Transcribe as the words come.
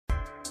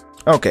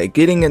Okay,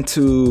 getting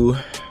into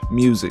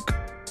music.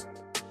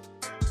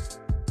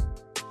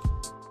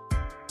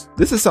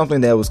 This is something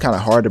that was kind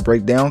of hard to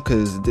break down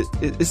because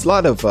it's a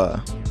lot of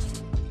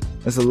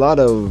there's a lot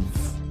of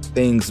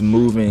things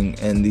moving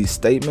in these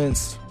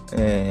statements,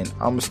 and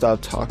I'm gonna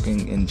stop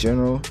talking in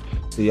general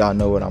so y'all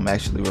know what I'm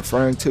actually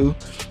referring to.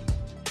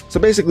 So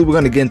basically, we're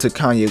gonna get into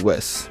Kanye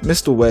West,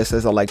 Mr. West,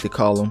 as I like to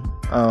call him.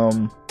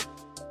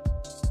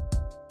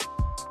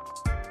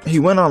 He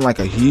went on like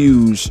a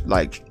huge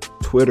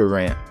Twitter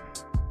rant,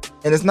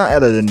 and it's not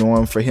out of the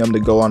norm for him to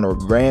go on a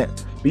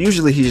rant. But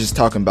usually he's just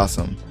talking about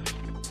some.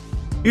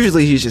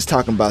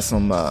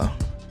 That.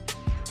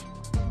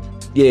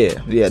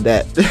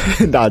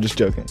 Nah, just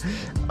joking.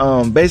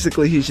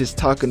 Basically, he's just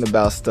talking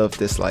about stuff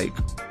that's like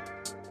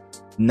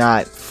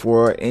not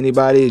for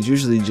anybody. It's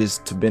usually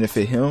just to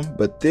benefit him.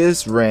 But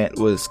this rant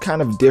was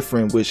kind of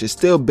different, which it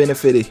still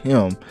benefited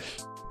him.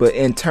 But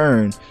in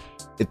turn,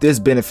 if this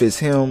benefits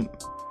him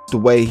the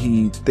way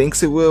he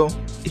thinks it will,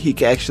 he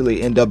can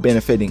actually end up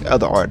benefiting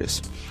other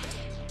artists.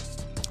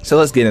 So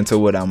let's get into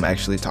what I'm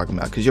actually talking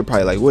about, because you're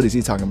probably like, what is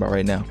he talking about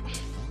right now?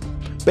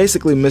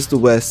 Basically, Mr.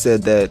 West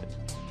said that,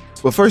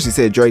 well, first he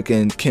said Drake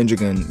and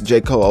Kendrick and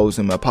J. Cole owes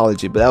him an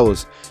apology, but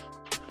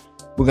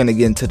we're going to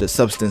get into the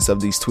substance of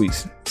these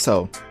tweets.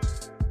 So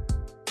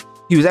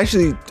he was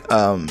actually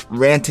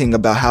ranting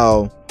about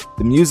how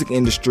the music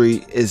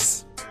industry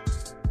is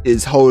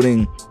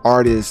holding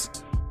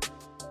artists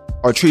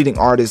or treating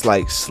artists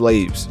like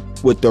slaves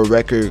with their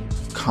record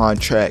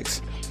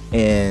contracts,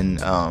 and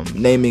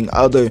naming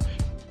other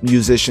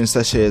musicians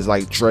such as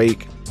like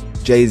Drake,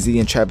 Jay-Z,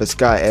 and Travis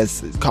Scott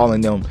as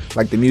calling them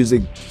like the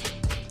music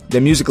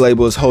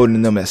label is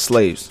holding them as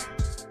slaves,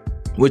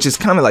 which is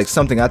kind of like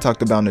something I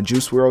talked about in the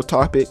Juice WRLD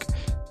topic.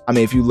 I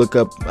mean, if you look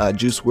up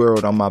Juice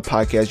WRLD on my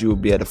podcast, you will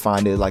be able to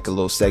find it like a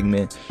little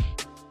segment.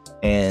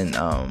 And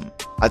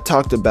I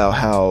talked about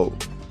how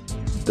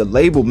the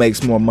label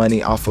makes more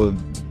money off of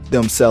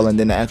them selling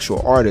than the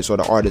actual artist or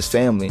the artist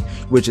family,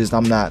 which is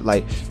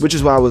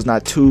why I was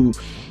not too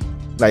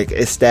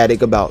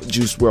ecstatic about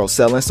Juice WRLD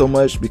selling so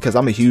much, because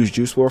I'm a huge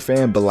Juice WRLD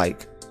fan,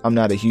 but I'm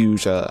not a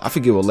huge I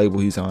forget what label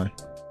he's on,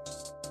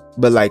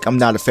 but I'm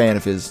not a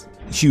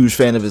huge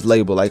fan of his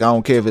label. I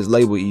don't care if his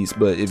label eats,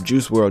 but if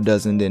Juice WRLD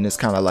doesn't, then it's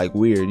kind of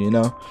weird, you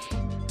know.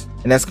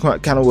 And that's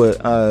kind of what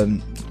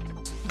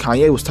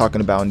Kanye was talking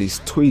about in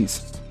these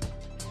tweets.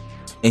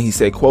 And he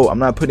said, quote, "I'm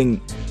not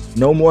putting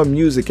no more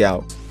music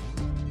out."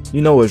 You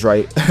know it's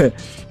right.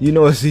 You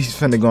know he's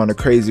finna go on a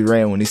crazy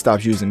rant when he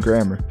stops using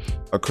grammar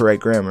or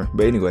correct grammar.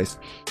 But anyways,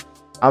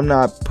 "I'm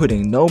not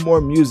putting no more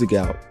music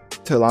out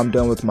till I'm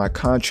done with my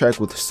contract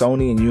with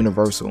Sony and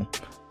Universal."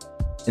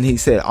 And he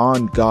said,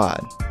 "On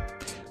God."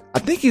 I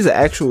think he's an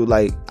actual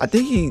I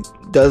think he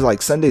does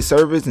Sunday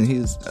service, and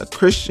he's a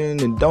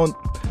Christian and don't.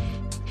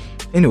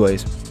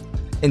 Anyways,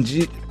 in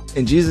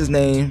Jesus'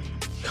 name,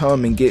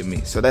 come and get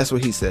me. So that's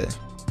what he said.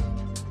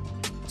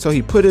 So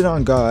he put it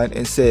on God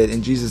and said,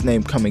 "In Jesus'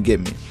 name, come and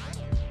get me."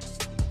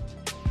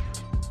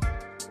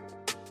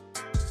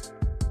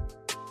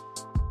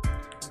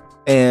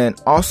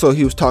 And also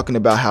he was talking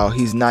about how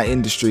he's not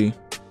industry,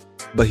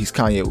 but he's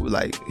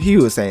Kanye. He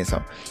was saying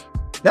something.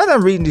 Now that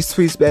I'm reading these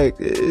tweets back,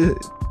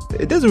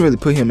 it doesn't really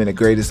put him in the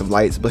greatest of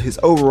lights, but his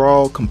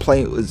overall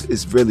complaint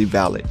is really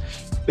valid.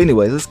 But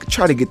anyway, let's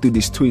try to get through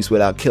these tweets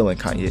without killing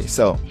Kanye.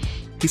 So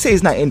he says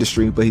he's not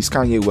industry, but he's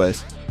Kanye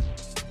West.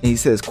 And he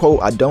says,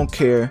 quote, "I don't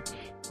care.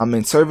 I'm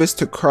in service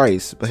to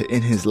Christ." But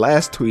in his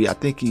last tweet, I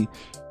think he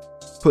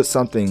put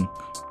something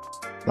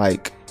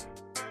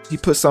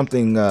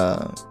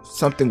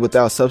something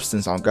without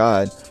substance on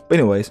God. But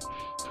anyways,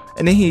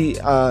 and then he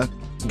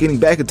getting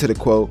back into the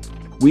quote,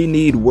 "We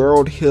need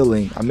world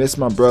healing. I miss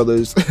my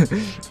brothers.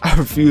 I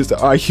refuse to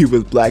argue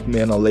with black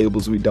men on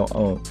labels we don't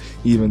own,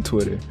 even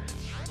Twitter."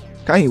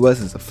 Kanye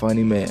West is a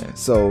funny man.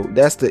 So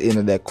that's the end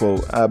of that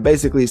quote.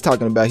 Basically, he's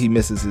talking about he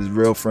misses his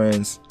real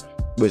friends,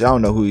 which I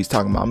don't know who he's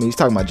talking about. I mean, he's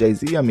talking about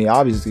Jay-Z. I mean,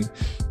 obviously,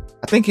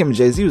 I think him and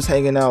Jay-Z was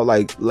hanging out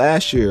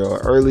last year or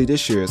early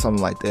this year or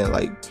something like that.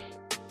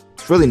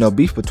 There's really no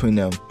beef between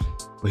them.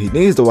 What he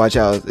needs to watch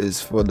out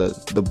is for the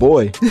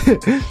boy,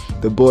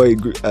 the boy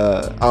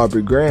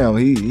Aubrey Graham.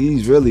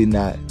 He's really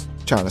not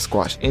trying to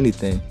squash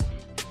anything.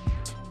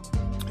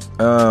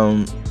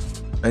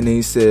 And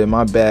he said,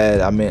 "My bad,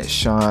 I meant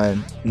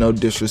Sean. No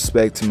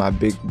disrespect to my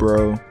big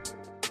bro."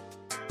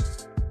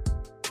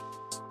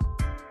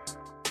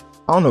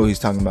 I don't know what he's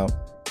talking about.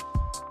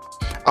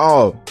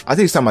 Oh, I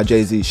think he's talking about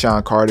Jay-Z,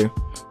 Sean Carter.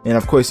 And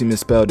of course he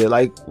misspelled it.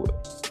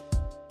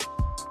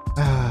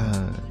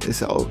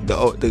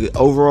 The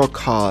overall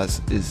cause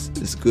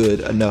is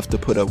good enough to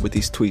put up with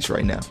these tweets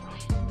right now.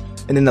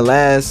 And then the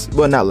last,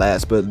 well, not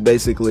last, but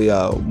basically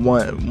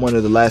one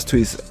of the last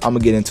tweets I'm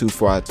gonna get into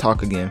before I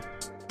talk again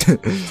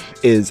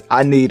is,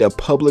 "I need a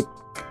publicly,"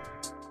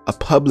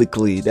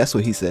 that's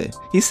what he said.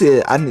 He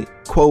said, "I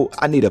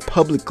need a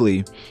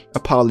publicly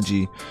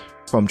apology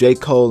from J.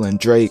 Cole and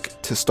Drake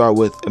to start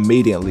with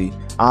immediately.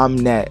 I'm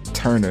Nat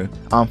Turner.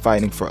 I'm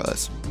fighting for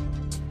us."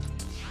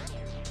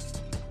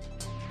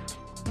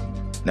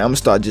 Now I'm gonna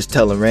start just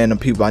telling random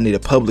people I need a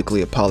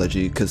publicly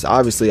apology, because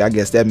obviously I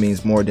guess that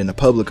means more than a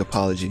public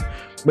apology.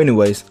 But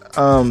anyways,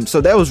 so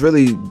that was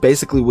really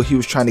basically what he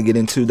was trying to get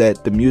into,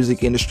 that the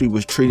music industry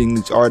was treating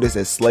these artists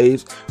as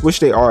slaves, which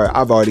they are.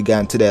 I've already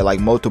gotten to that,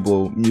 like,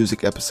 multiple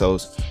music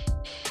episodes.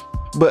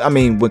 But I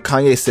mean, when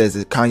Kanye says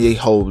it, Kanye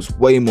holds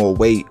way more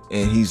weight,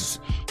 and he's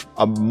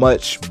a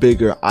much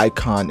bigger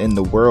icon in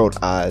the world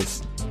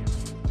eyes,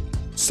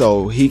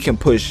 so he can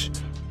push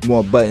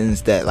more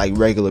buttons that like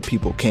regular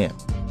people can't.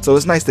 So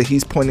it's nice that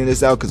he's pointing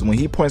this out, because when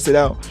he points it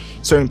out,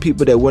 certain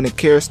people that wouldn't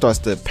care starts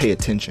to pay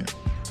attention.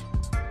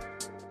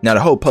 Now the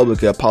whole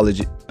public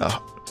apology,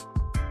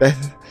 that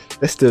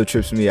still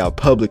trips me out.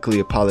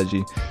 Publicly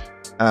apology,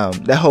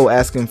 that whole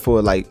asking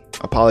for like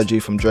apology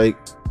from Drake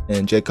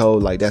and J. Cole,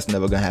 like, that's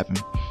never gonna happen.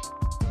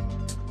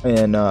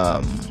 And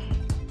I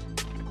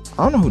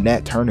don't know who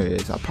Nat Turner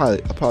is. I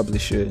probably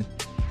should.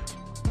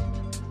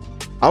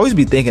 I always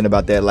be thinking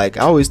about that. Like,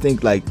 I always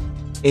think like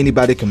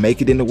anybody can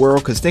make it in the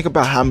world, because think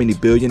about how many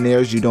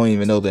billionaires you don't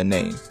even know their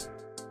name.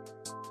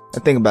 I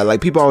think about it,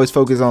 like, people always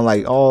focus on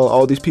like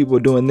all these people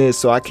are doing this,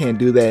 so I can't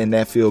do that in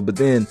that field. But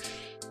then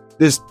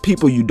there's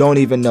people you don't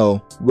even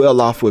know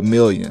well off with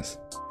millions.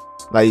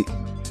 Like,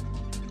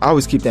 I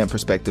always keep that in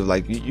perspective.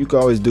 Like, you can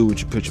always do what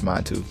you put your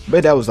mind to.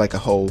 But that was like a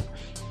whole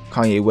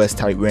Kanye West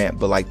type rant,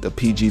 but like the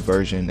PG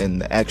version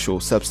and the actual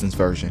substance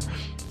version.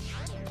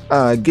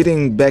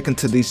 Getting back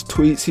into these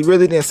tweets, he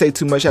really didn't say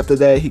too much after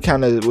that. He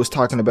kind of was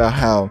talking about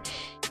how,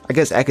 I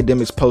guess,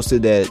 academics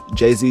posted that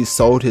Jay-Z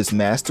sold his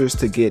masters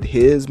to get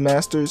his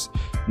masters,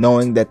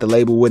 knowing that the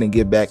label wouldn't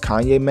give back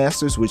Kanye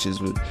masters, which is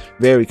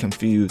very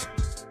confused.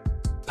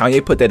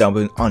 Kanye put that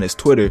on his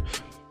Twitter,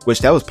 which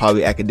that was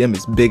probably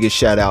academics' biggest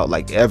shout out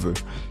like ever,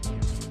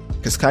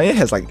 because Kanye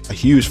has like a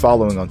huge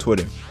following on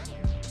Twitter.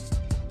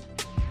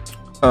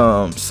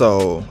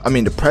 So I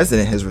mean, the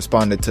president has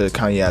responded to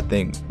Kanye, I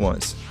think,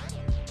 once.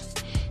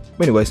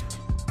 But anyways,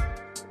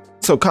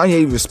 so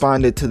Kanye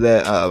responded to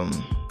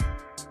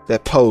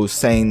that post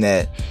saying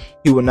that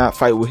he would not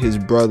fight with his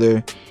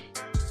brother,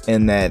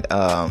 and that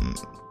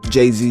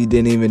Jay-Z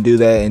didn't even do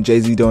that, and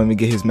Jay-Z don't even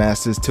get his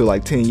masters till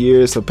like 10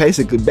 years. So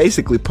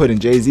basically putting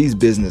Jay-Z's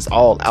business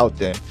all out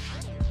there.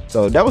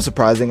 So that was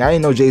surprising. I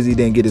didn't know Jay-Z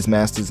didn't get his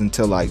masters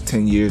until like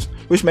 10 years,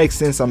 which makes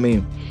sense. I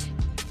mean,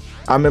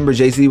 I remember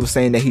Jay-Z was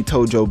saying that he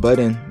told Joe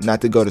Budden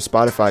not to go to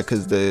Spotify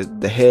because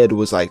the head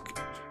was like,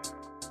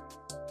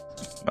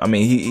 I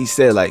mean, he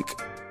said like,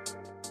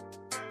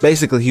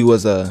 basically he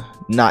was a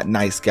not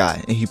nice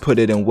guy, and he put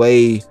it in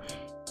way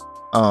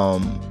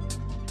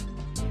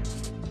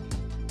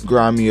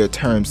grimier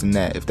terms than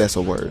that, if that's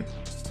a word.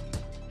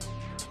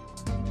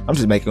 I'm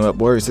just making up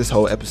words this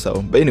whole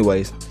episode. But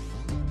anyways,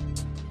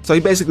 so he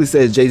basically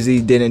says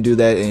Jay-Z didn't do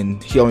that,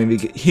 and he don't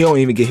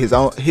even get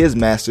his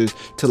masters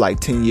to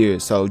like 10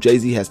 years. So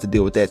Jay-Z has to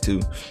deal with that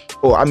too.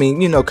 Or I mean,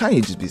 you know,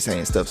 Kanye just be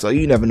saying stuff, so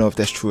you never know if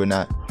that's true or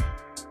not.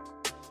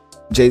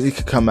 Jay-Z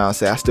could come out and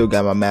say, I still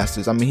got my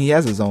masters. I mean, he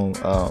has his own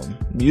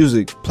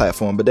music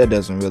platform, but that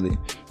doesn't really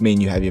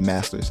mean you have your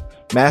masters.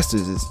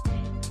 Masters is,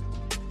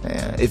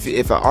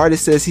 if an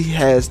artist says he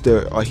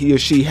or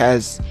she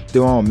has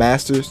their own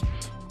masters,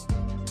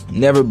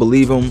 never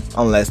believe them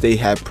unless they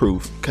have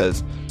proof.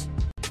 Because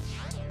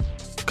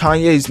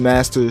Kanye's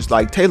masters,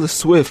 like Taylor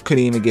Swift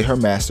couldn't even get her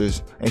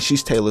masters, and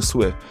she's Taylor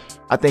Swift.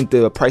 I think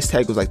the price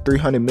tag was like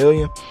 $300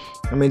 million.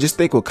 I mean, just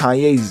think what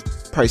Kanye's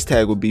price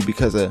tag would be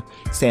because of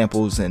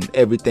samples and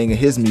everything in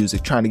his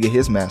music, trying to get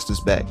his masters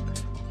back.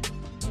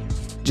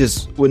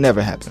 Just would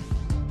never happen.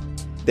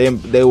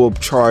 They will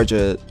charge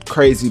a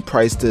crazy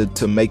price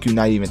to make you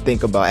not even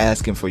think about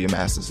asking for your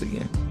masters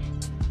again.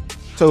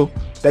 So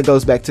that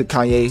goes back to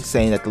Kanye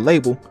saying that the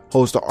label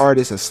holds the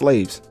artists as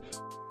slaves.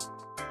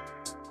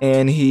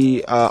 And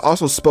he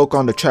also spoke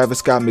on the Travis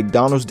Scott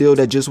McDonald's deal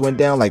that just went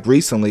down like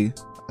recently.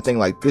 I think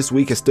like this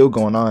week is still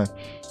going on.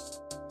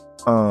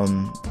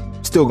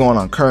 Still going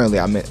on currently.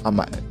 I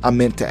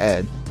meant to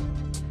add.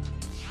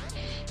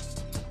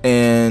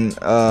 And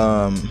who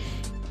are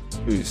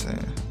you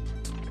saying?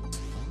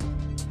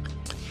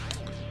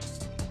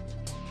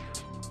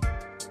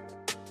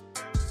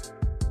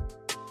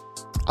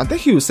 I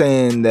think he was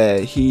saying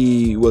that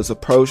he was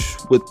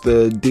approached with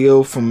the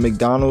deal from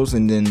McDonald's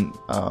and then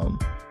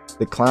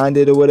declined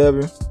it or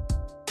whatever.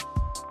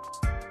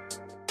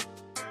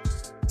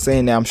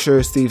 Saying that I'm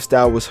sure Steve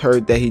Style was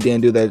hurt that he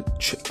didn't do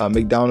that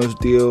McDonald's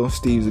deal.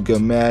 Steve's a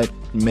good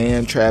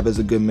man. Travis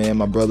a good man.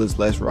 My brothers,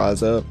 let's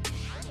rise up.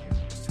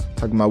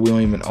 Talking about we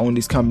don't even own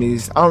these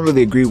companies. I don't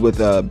really agree with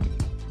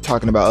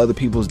talking about other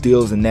people's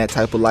deals in that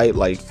type of light.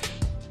 Like,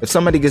 if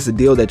somebody gets a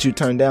deal that you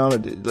turn down,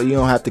 you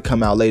don't have to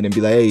come out later and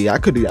be like, hey, I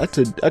could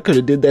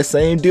have did that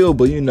same deal,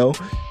 but you know,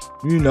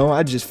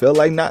 I just felt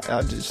like not.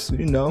 I just,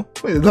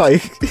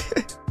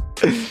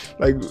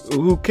 like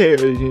who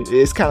cares?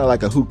 It's kind of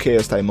like a who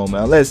cares type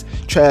moment. Unless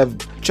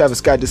Travis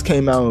Scott just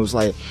came out and was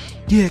like,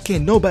 yeah,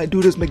 can't nobody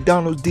do this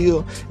McDonald's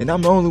deal, and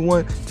I'm the only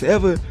one to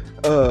ever,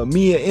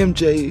 me and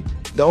MJ,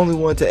 the only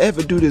one to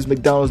ever do this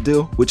McDonald's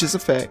deal, which is a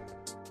fact.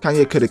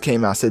 Kanye could have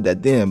came out and said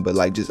that then, but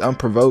like just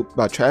unprovoked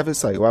by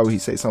Travis, like why would he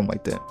say something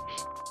like that?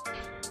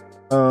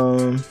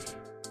 Um,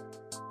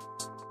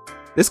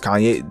 this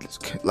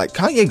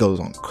Kanye goes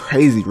on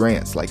crazy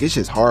rants. Like, it's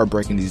just hard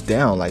breaking these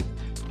down. Like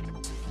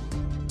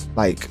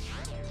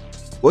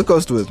what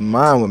goes through his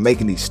mind when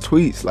making these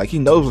tweets? Like, he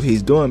knows what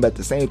he's doing, but at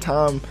the same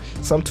time,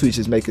 some tweets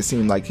just make it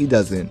seem like he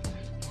doesn't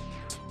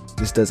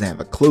have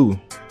a clue.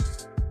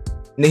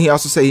 And then he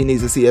also said he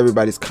needs to see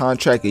everybody's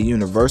contract at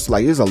Universal.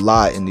 Like, there's a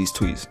lot in these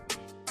tweets.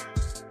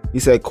 He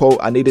said, quote,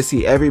 "I need to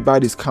see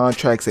everybody's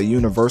contracts at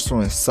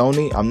Universal and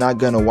Sony. I'm not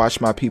gonna watch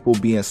my people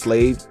be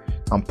enslaved.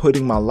 I'm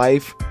putting my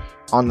life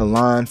on the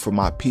line for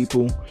my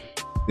people.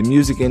 The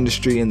music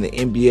industry and the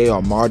NBA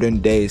are modern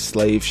day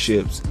slave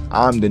ships.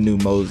 I'm the new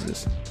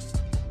Moses."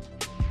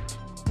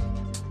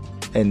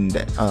 And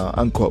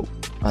unquote.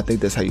 I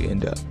think that's how you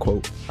end up.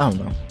 Quote. I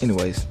don't know.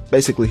 Anyways,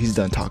 basically he's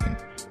done talking.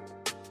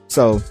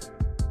 So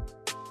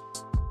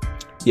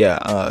yeah,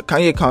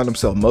 Kanye called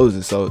himself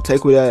Moses. So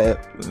take with that,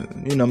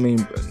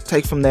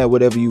 take from that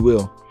whatever you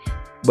will.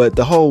 But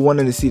the whole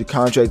wanting to see the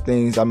contract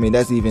things, I mean,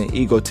 that's even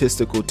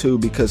egotistical too,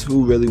 because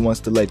who really wants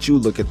to let you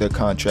look at their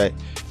contract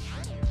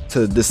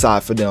to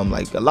decide for them?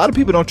 Like, a lot of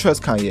people don't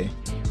trust Kanye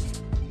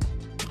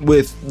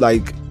with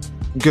like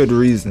good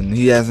reason.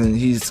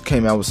 He's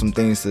came out with some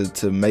things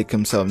to make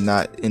himself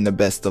not in the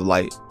best of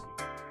light.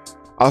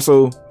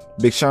 Also,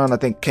 Big Sean, I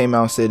think, came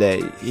out and said that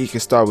he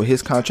could start with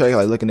his contract,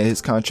 like looking at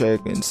his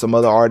contract, and some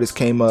other artists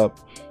came up.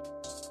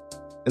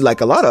 And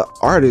like a lot of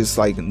artists,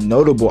 like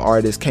notable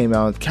artists, came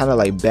out and kind of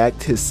like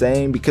backed his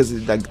saying, because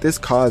like this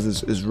cause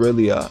is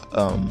really a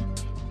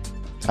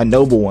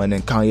noble one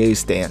in Kanye's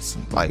stance.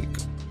 Like,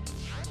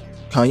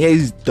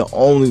 Kanye's the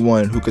only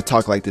one who could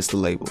talk like this to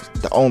labels.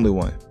 The only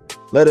one.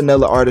 Let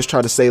another artist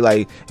try to say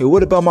like, "Hey,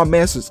 what about my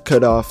masters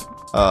cut off?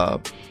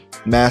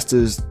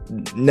 Masters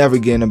never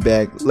getting them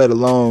back, let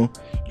alone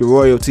your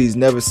royalties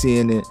never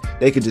seeing it.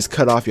 They could just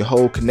cut off your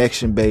whole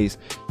connection base,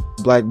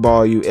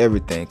 blackball you,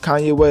 everything."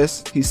 Kanye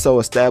West, he's so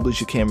established,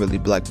 you can't really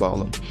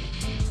blackball him.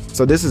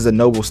 So this is a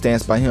noble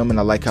stance by him, and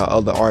I like how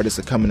other artists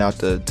are coming out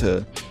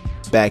to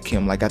back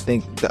him. Like, I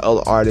think the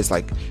other artists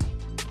like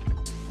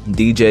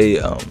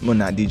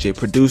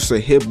producer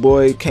Hit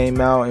Boy came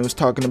out and was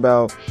talking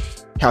about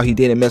how he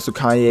didn't mess with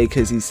Kanye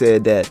because he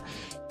said that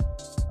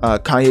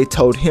Kanye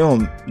told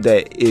him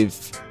that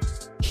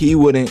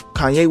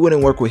Kanye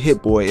wouldn't work with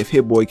Hit Boy if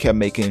Hit Boy kept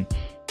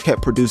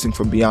producing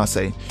for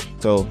Beyonce.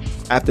 So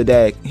after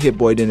that, Hit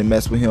Boy didn't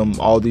mess with him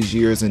all these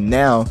years, and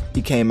now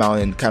he came out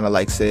and kind of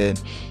like said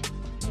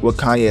what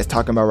Kanye is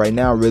talking about right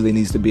now really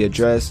needs to be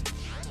addressed.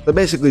 So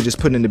basically just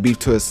putting the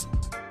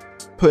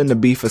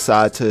beef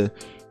aside to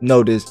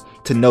note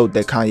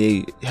that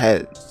Kanye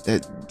had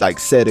like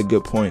said a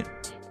good point.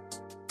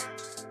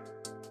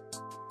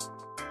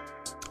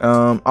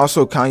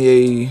 Also,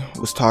 Kanye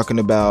was talking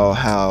about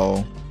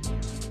how,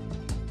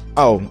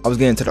 I was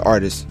getting to the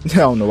artists. I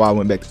don't know why I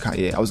went back to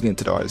Kanye. I was getting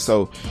to the artists.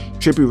 So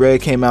Trippie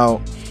Redd came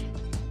out.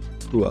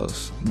 Who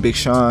else? Big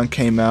Sean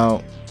came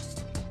out.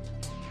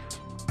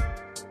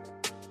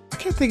 I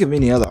can't think of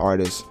any other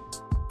artists.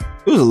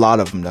 It was a lot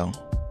of them though.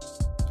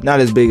 Not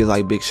as big as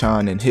like Big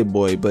Sean and Hit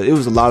Boy, but it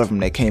was a lot of them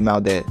that came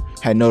out that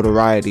had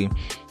notoriety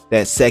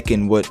that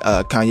second what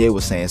Kanye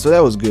was saying. So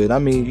that was good. I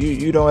mean,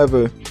 you don't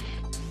ever.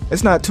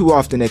 It's not too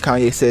often that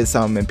Kanye says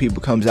something and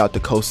people comes out to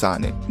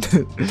co-sign it,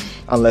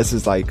 unless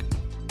it's like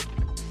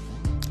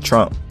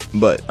Trump.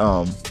 But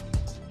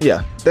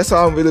yeah, that's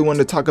all I really wanted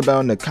to talk about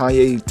in the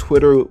Kanye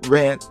Twitter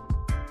rant,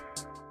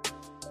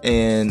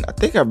 and I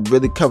think I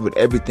really covered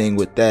everything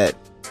with that.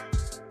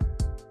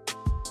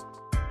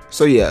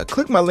 So yeah,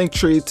 click my link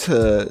tree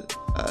to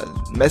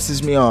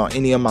message me on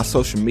any of my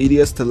social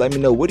medias to let me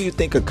know what do you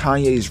think of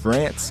Kanye's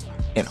rants,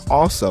 and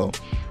also,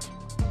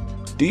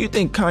 do you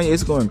think Kanye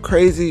is going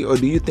crazy, or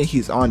do you think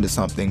he's onto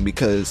something?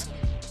 Because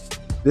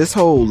this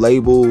whole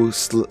label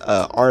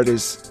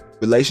artist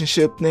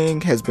relationship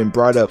thing has been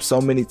brought up so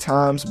many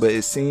times, but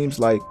it seems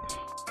like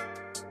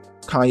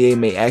Kanye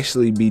may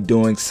actually be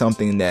doing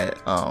something that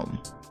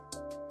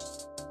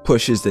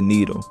pushes the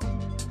needle.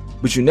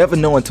 But you never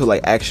know until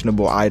like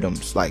actionable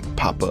items like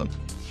pop up.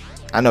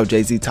 I know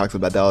Jay-Z talks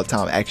about that all the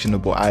time,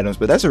 actionable items,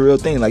 but that's a real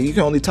thing. Like, you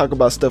can only talk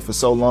about stuff for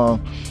so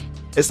long.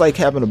 It's like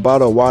having a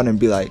bottle of water and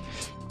be like,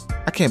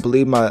 I can't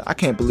believe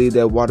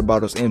that water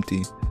bottle's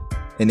empty.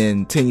 And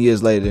then 10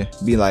 years later,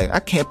 be like, I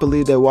can't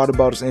believe that water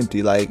bottle's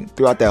empty. Like,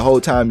 throughout that whole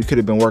time, you could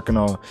have been working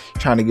on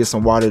trying to get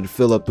some water to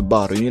fill up the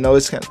bottle. You know,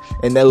 it's kind of,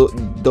 and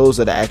those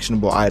are the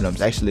actionable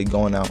items, actually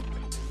going out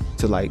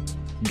to like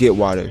get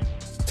water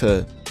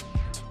to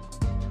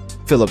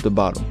fill up the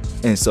bottle.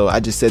 And so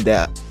I just said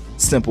that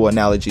simple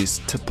analogies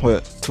to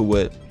put to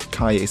what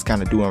Kanye is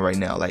kind of doing right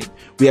now. Like,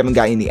 we haven't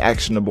got any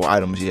actionable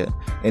items yet,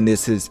 and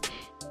this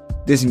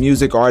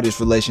music artist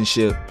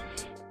relationship,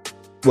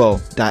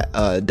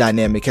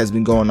 dynamic has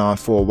been going on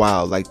for a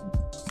while. Like,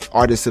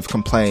 artists have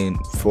complained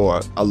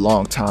for a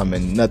long time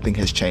and nothing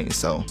has changed.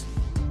 So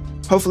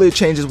hopefully it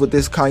changes with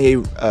this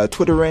Kanye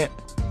Twitter rant.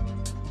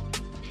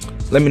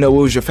 Let me know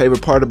what was your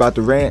favorite part about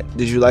the rant.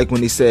 Did you like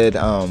when he said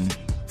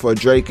for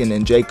Drake and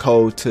then J.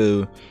 Cole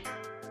to,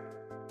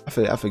 I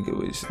forget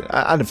what he said.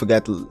 I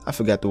forgot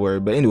the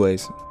word, but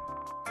anyways,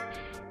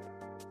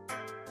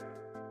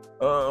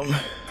 Um,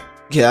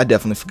 yeah, I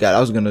definitely forgot. I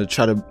was gonna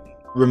try to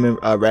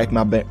remember, rack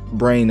my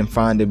brain and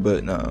find it,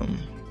 but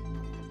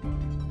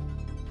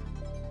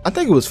I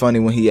think it was funny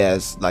when he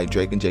asked like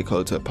Drake and J.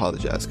 Cole to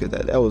apologize, because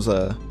that was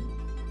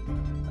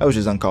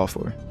just uncalled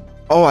for.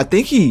 Oh, I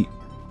think he.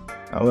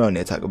 Oh, we don't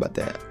need to talk about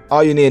that.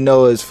 All you need to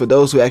know is, for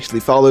those who actually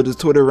follow the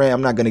Twitter rant,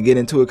 I'm not gonna get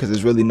into it because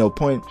there's really no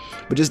point.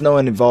 But just know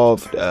it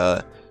involved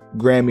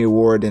Grammy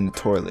Award in the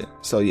toilet.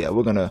 So yeah,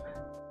 we're gonna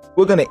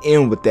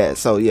end with that.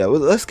 So yeah,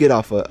 let's get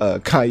off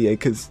of Kanye,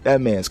 because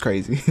that man's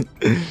crazy.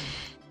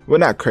 Well,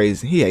 not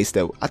crazy. He hates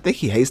that. I think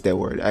he hates that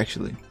word,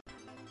 actually.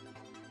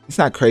 He's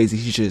not crazy.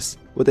 He's just,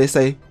 what they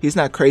say, he's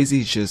not crazy.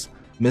 He's just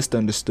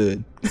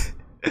misunderstood.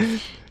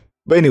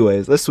 But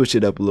anyways, let's switch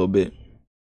it up a little bit.